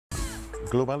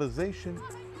Globalization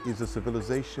is a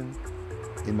civilization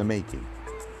in the making.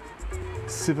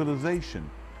 Civilization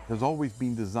has always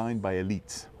been designed by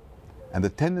elites. And the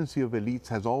tendency of elites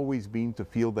has always been to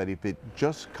feel that if it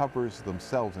just covers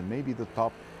themselves and maybe the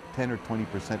top 10 or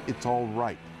 20%, it's all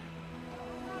right.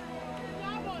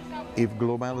 If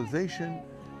globalization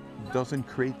doesn't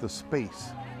create the space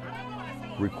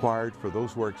required for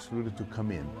those who are excluded to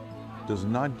come in, does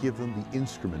not give them the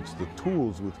instruments, the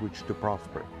tools with which to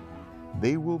prosper,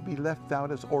 they will be left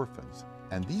out as orphans,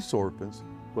 and these orphans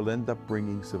will end up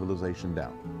bringing civilization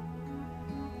down.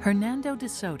 Hernando de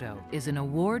Soto is an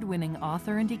award-winning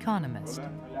author and economist.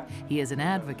 He is an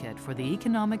advocate for the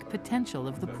economic potential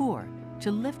of the poor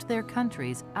to lift their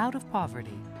countries out of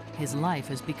poverty. His life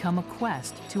has become a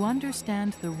quest to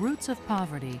understand the roots of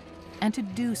poverty and to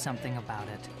do something about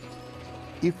it.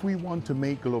 If we want to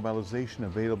make globalization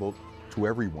available to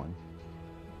everyone,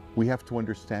 we have to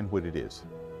understand what it is.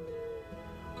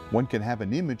 One can have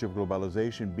an image of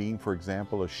globalization being, for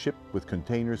example, a ship with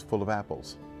containers full of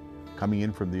apples coming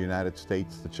in from the United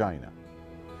States to China.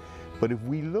 But if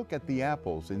we look at the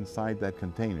apples inside that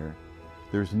container,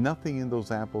 there's nothing in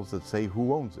those apples that say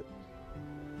who owns it.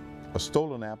 A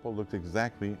stolen apple looks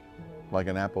exactly like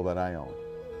an apple that I own.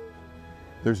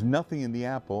 There's nothing in the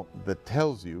apple that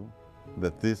tells you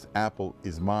that this apple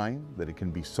is mine, that it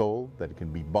can be sold, that it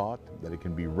can be bought, that it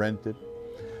can be rented,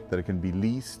 that it can be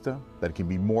leased, that it can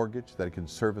be mortgaged, that it can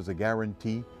serve as a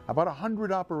guarantee. About 100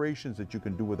 operations that you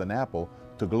can do with an apple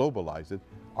to globalize it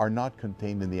are not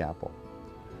contained in the apple.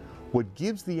 What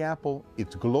gives the apple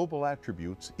its global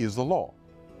attributes is the law.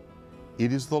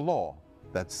 It is the law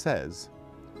that says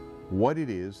what it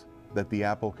is that the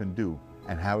apple can do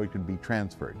and how it can be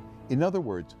transferred. In other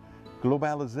words,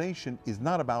 globalization is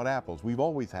not about apples. We've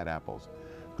always had apples.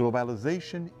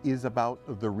 Globalization is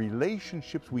about the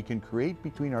relationships we can create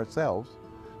between ourselves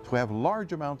to have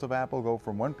large amounts of apple go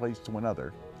from one place to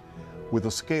another with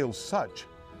a scale such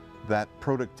that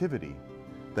productivity,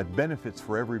 that benefits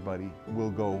for everybody will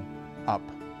go up.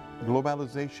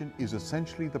 Globalization is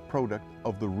essentially the product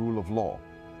of the rule of law,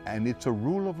 and it's a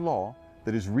rule of law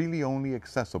that is really only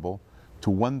accessible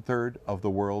to 1/3 of the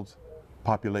world's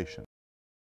population.